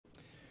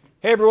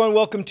Hey everyone,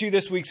 welcome to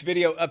this week's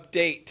video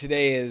update.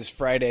 Today is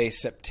Friday,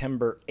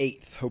 September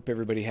 8th. Hope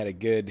everybody had a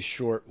good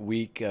short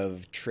week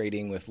of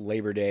trading with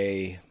Labor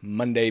Day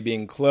Monday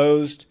being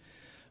closed.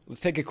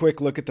 Let's take a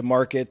quick look at the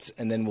markets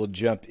and then we'll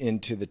jump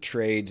into the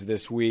trades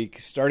this week,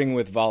 starting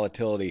with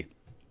volatility.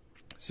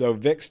 So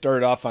VIX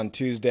started off on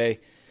Tuesday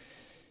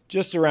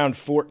just around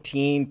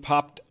 14,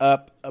 popped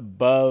up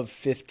above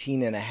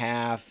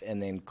 15.5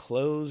 and then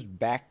closed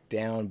back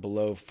down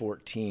below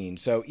 14.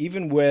 So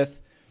even with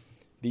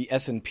the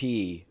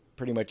S&P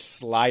pretty much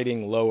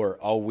sliding lower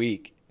all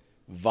week,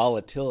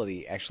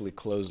 volatility actually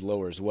closed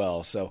lower as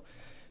well. So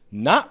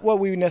not what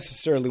we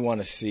necessarily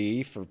want to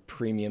see for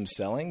premium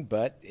selling,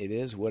 but it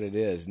is what it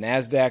is.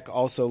 NASDAQ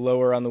also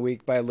lower on the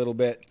week by a little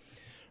bit.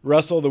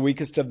 Russell, the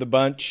weakest of the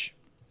bunch,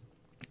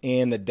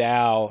 and the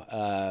Dow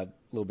a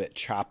little bit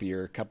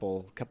choppier, a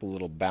couple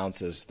little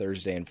bounces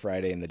Thursday and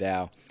Friday in the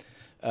Dow.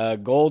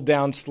 Gold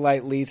down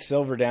slightly,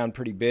 silver down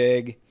pretty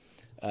big.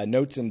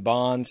 Notes and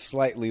bonds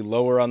slightly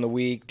lower on the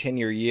week.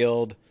 10-year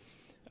yield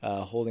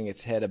holding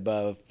its head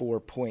above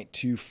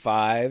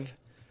 4.25.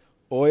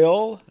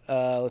 Oil,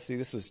 let's see,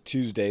 this was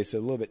Tuesday, so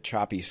a little bit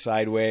choppy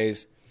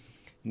sideways.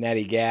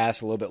 Natty gas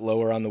a little bit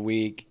lower on the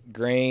week.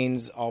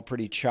 Grains all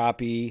pretty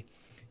choppy.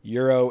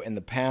 Euro and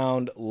the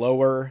pound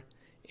lower.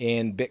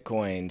 And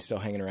Bitcoin still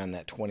hanging around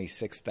that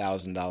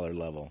 $26,000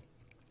 level.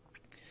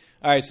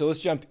 All right, so let's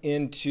jump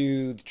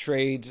into the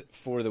trades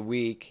for the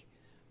week.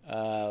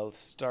 Let's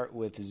start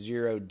with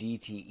 0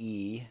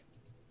 DTE.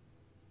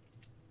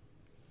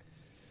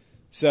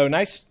 So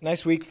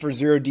nice week for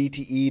 0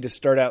 DTE to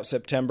start out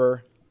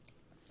September.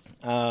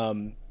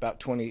 About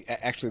 20.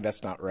 Actually,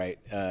 that's not right.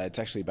 It's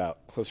actually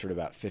closer to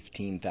about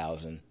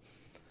 15,000.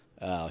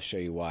 I'll show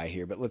you why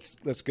here, but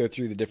let's go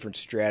through the different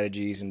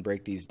strategies and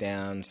break these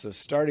down. So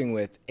starting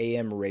with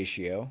AM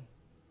ratio.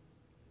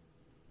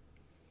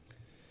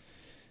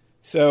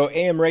 So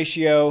AM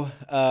ratio,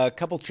 a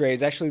couple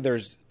trades. Actually,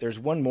 there's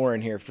one more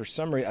in here. For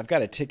some reason, I've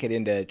got a ticket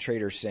into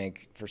TraderSync.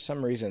 For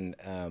some reason,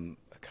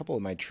 a couple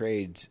of my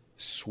trades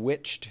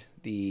switched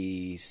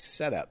the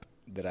setup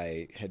that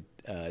I had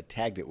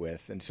tagged it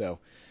with, and so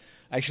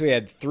I actually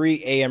had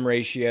 3 AM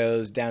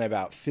ratios down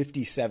about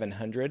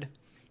 5,700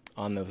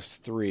 on those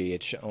 3.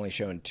 It's only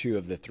showing 2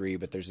 of the 3,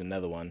 but there's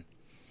another one.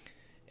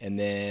 And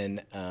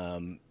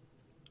then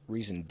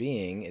reason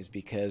being is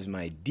because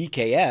my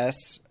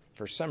DKS,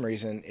 for some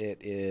reason, it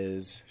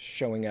is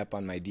showing up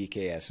on my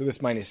DKS. So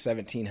this minus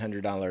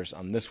 $1,700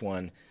 on this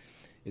one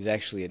is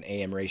actually an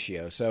AM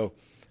ratio. So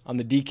on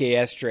the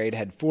DKS trade,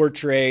 had 4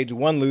 trades,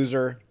 1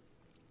 loser.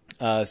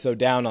 So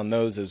down on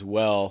those as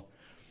well.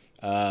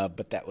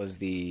 But that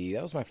was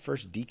my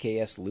first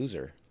DKS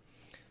loser.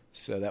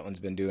 So that one's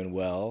been doing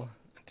well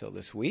until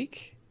this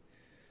week.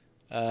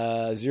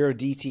 0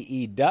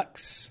 DTE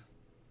Ducks.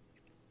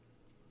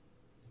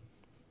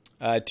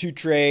 2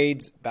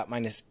 trades, about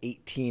minus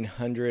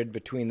 1,800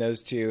 between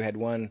those two. Had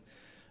one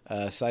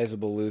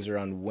sizable loser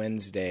on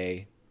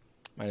Wednesday,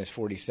 minus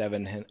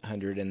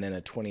 4,700, and then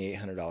a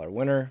 $2,800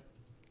 winner.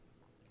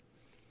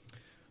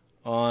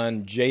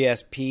 On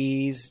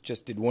JSPs,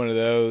 just did one of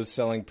those,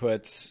 selling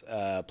puts,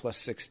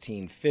 plus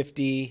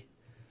 1,650.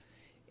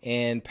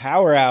 And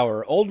Power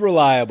Hour, old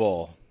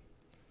reliable,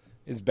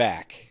 is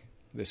back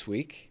this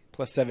week,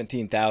 plus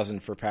 17,000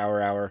 for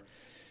Power Hour.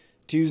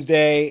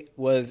 Tuesday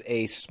was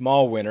a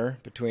small winner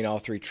between all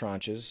 3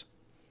 tranches.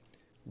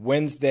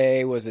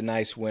 Wednesday was a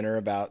nice winner,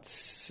 about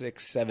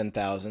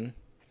 7,000.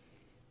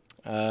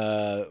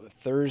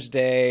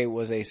 Thursday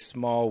was a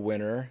small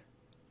winner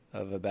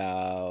of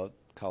about,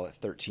 call it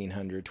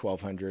 1,300,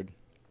 1,200.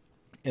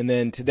 And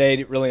then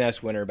today, really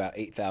nice winner, about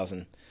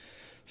 8,000.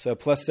 So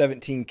plus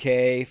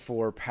 17K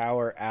for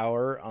Power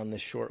Hour on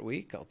this short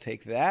week. I'll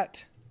take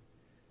that.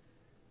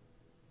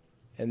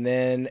 And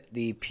then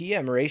the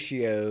PM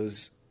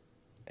ratios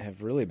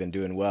have really been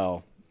doing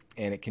well,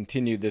 and it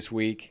continued this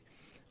week.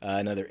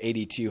 Another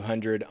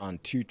 8,200 on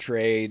 2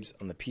 trades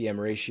on the PM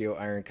ratio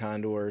iron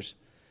condors,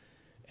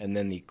 and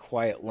then the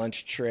quiet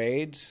lunch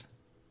trades.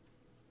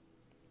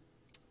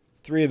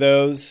 3 of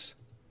those,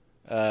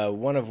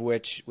 one of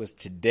which was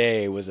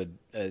today, was a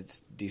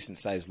decent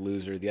sized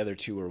loser. The other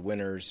 2 were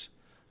winners.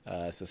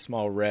 So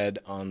small red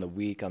on the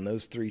week on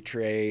those 3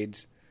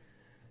 trades.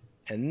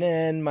 And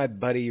then my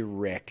buddy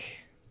Rick.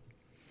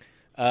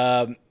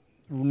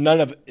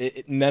 None of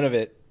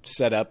it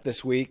set up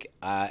this week.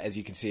 As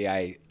you can see,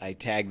 I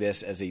tagged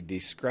this as a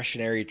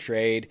discretionary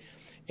trade,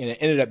 and it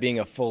ended up being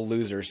a full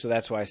loser. So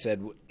that's why I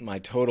said my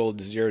total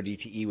 0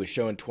 DTE was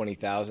showing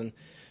 20,000,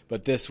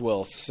 but this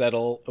will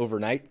settle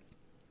overnight,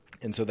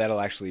 and so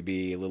that'll actually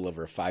be a little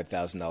over a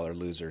 $5,000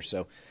 loser.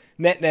 So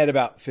net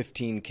about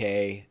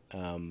 15K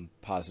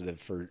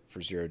positive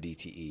for 0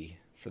 DTE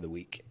for the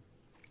week.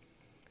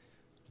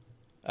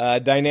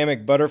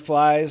 Dynamic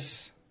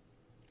butterflies.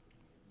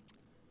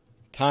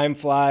 Time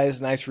flies,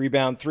 nice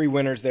rebound. 3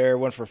 winners there,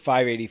 one for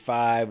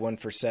 585, one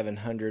for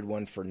 700,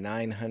 one for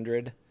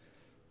 900.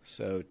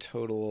 So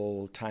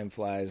total time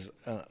flies,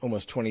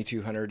 almost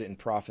 2,200 in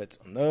profits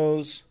on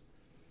those.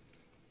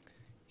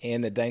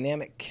 and the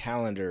dynamic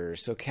calendar.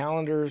 So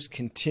calendars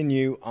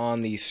continue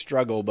on the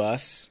struggle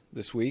bus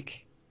this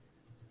week.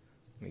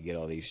 Let me get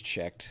all these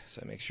checked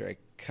so I make sure I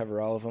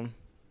cover all of them.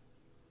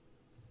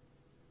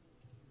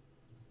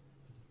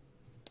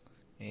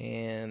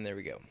 And there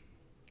we go.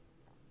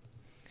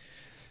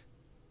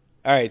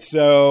 All right,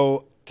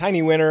 so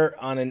tiny winner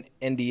on an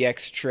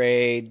NDX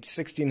trade,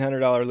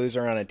 $1,600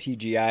 loser on a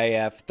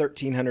TGIF,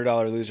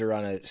 $1,300 loser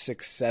on a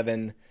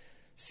 6.7,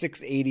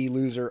 680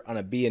 loser on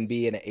a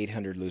BNB, and an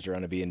 800 loser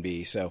on a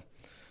BNB. So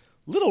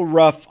a little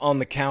rough on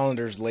the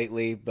calendars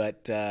lately,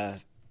 but I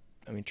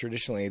mean,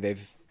 traditionally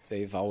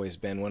they've always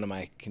been one of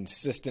my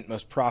consistent,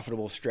 most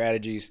profitable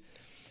strategies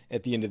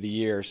at the end of the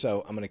year.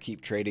 So I'm going to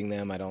keep trading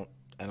them. I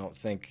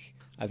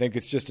think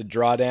it's just a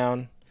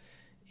drawdown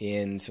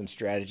in some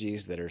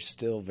strategies that are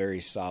still very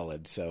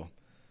solid. So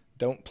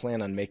don't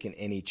plan on making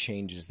any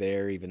changes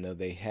there, even though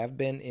they have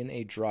been in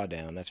a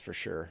drawdown, that's for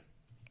sure.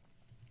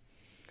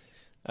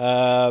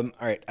 All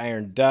right,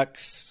 Iron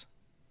Ducks.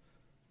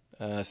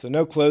 So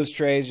no closed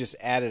trades, just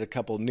added a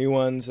couple new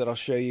ones that I'll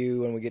show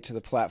you when we get to the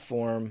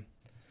platform.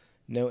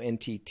 No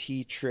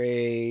NTT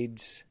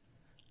trades.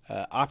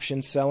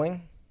 Option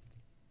selling.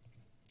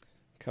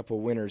 A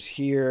couple winners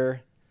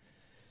here.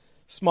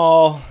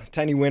 Small,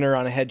 tiny winner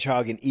on a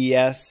hedgehog in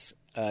ES.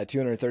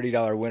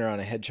 $230 winner on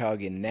a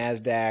hedgehog in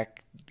NASDAQ.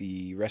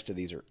 The rest of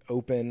these are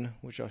open,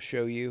 which I'll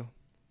show you.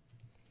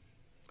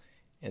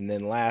 And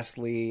then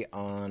lastly,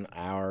 on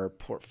our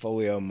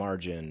portfolio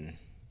margin.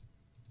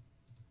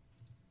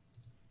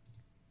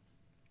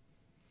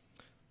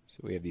 So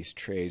we have these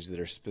trades that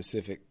are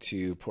specific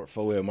to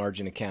portfolio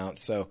margin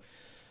accounts. So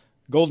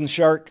Golden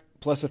Shark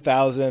plus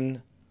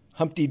 1,000.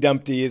 Humpty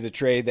Dumpty is a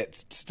trade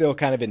that's still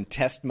kind of in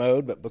test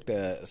mode, but booked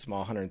a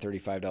small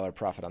 $135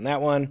 profit on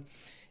that one.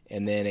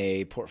 And then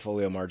a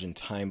portfolio margin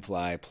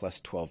Timefly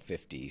plus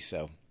 1,250.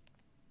 So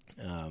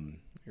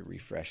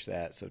refresh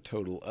that. So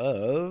total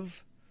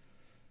of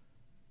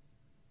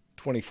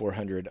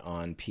 2,400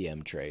 on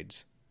PM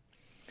trades.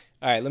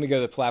 All right, let me go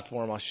to the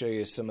platform. I'll show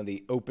you some of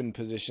the open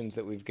positions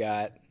that we've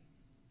got.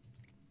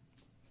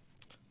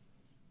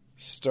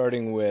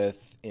 Starting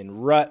with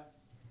in RUT,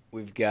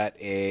 we've got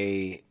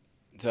a...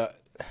 So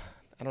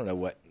I don't know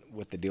what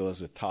the deal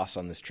is with toss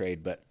on this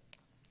trade, but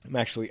I'm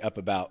actually up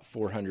about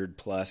 400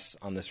 plus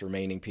on this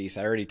remaining piece.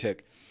 I already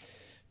took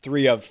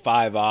 3 of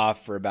 5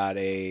 off for about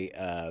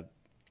a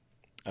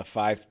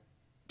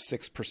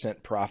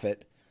 5-6%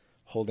 profit,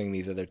 holding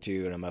these other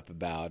two, and I'm up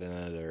about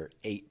another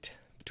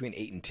between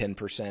 8 and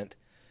 10%.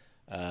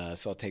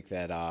 So I'll take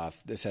that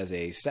off. This has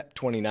a Sep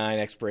 29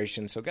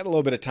 expiration, so got a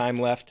little bit of time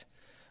left.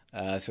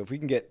 So if we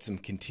can get some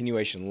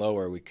continuation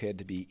lower, we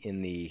could be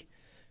in the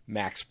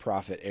max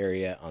profit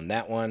area on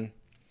that one.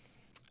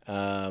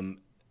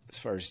 As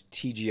far as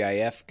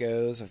TGIF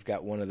goes, I've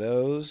got one of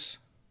those.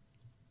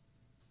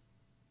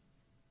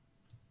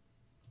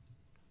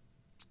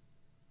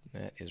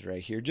 That is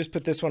right here. Just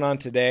put this one on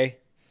today.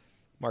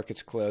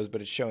 Market's closed,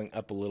 but it's showing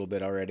up a little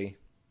bit already.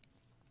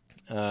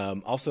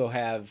 Also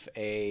have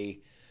a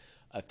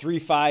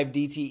 3.5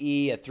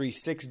 DTE, a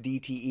 3.6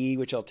 DTE,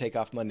 which I'll take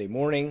off Monday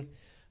morning.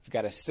 I've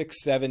got a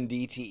 6.7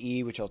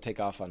 DTE, which I'll take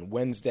off on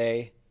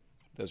Wednesday.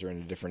 Those are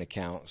in a different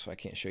account, so I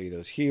can't show you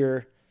those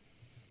here.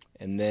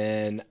 And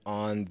then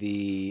on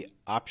the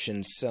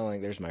option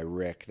selling, there's my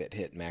RIC that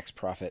hit max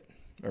profit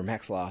or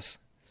max loss.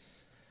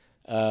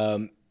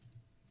 I've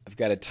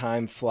got a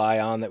time fly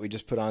on that we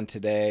just put on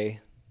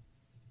today.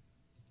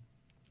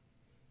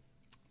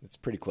 It's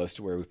pretty close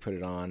to where we put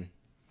it on.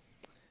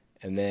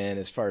 And then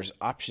as far as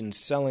option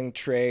selling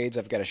trades,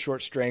 I've got a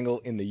short strangle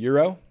in the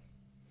euro.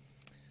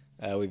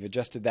 We've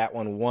adjusted that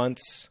one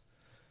once.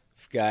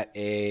 I've got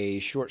a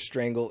short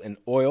strangle in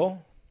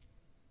oil.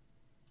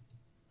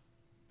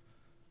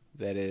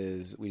 That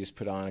is, we just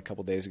put on a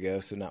couple days ago,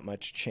 so not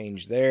much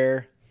change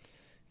there.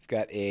 I've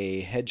got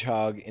a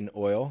hedgehog in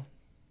oil.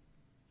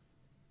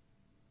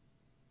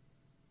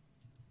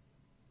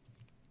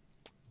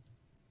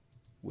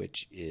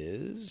 Which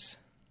is...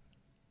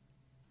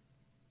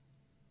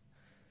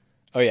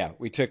 Oh, yeah,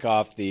 we took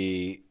off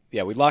the...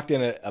 Yeah, we locked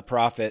in a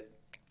profit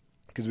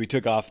because we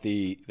took off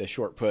the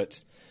short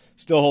puts.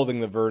 Still holding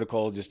the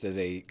vertical just as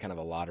a kind of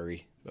a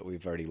lottery, but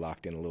we've already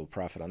locked in a little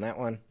profit on that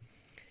one.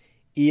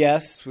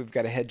 ES, we've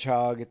got a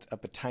hedgehog. It's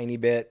up a tiny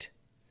bit.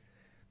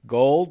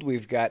 Gold,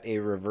 we've got a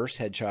reverse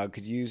hedgehog.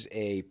 Could use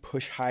a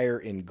push higher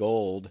in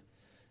gold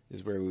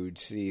is where we would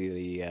see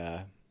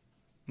the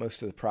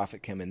most of the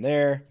profit come in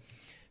there.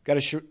 Got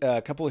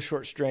a couple of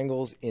short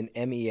strangles in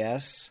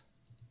MES.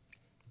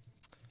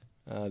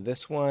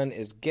 This one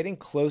is getting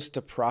close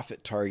to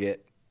profit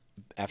target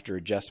after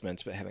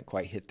adjustments, but haven't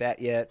quite hit that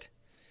yet.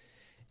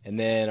 And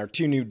then our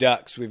 2 new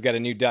ducks. We've got a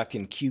new duck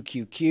in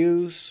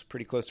QQQs,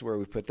 pretty close to where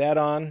we put that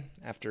on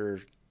after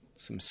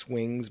some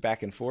swings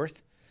back and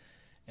forth.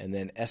 And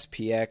then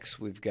SPX,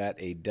 we've got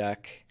a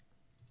duck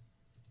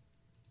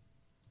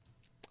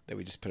that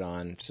we just put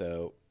on.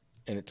 So,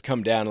 and it's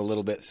come down a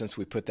little bit since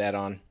we put that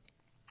on,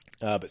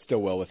 but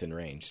still well within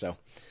range. So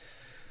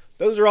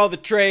those are all the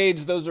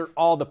trades. Those are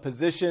all the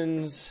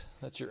positions.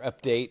 That's your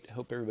update.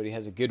 Hope everybody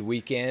has a good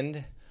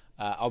weekend.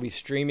 I'll be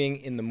streaming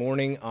in the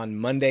morning on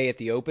Monday at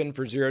the Open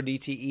for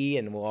 0DTE,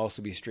 and we'll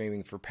also be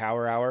streaming for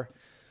Power Hour.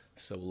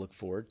 So we'll look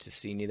forward to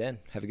seeing you then.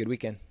 Have a good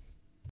weekend.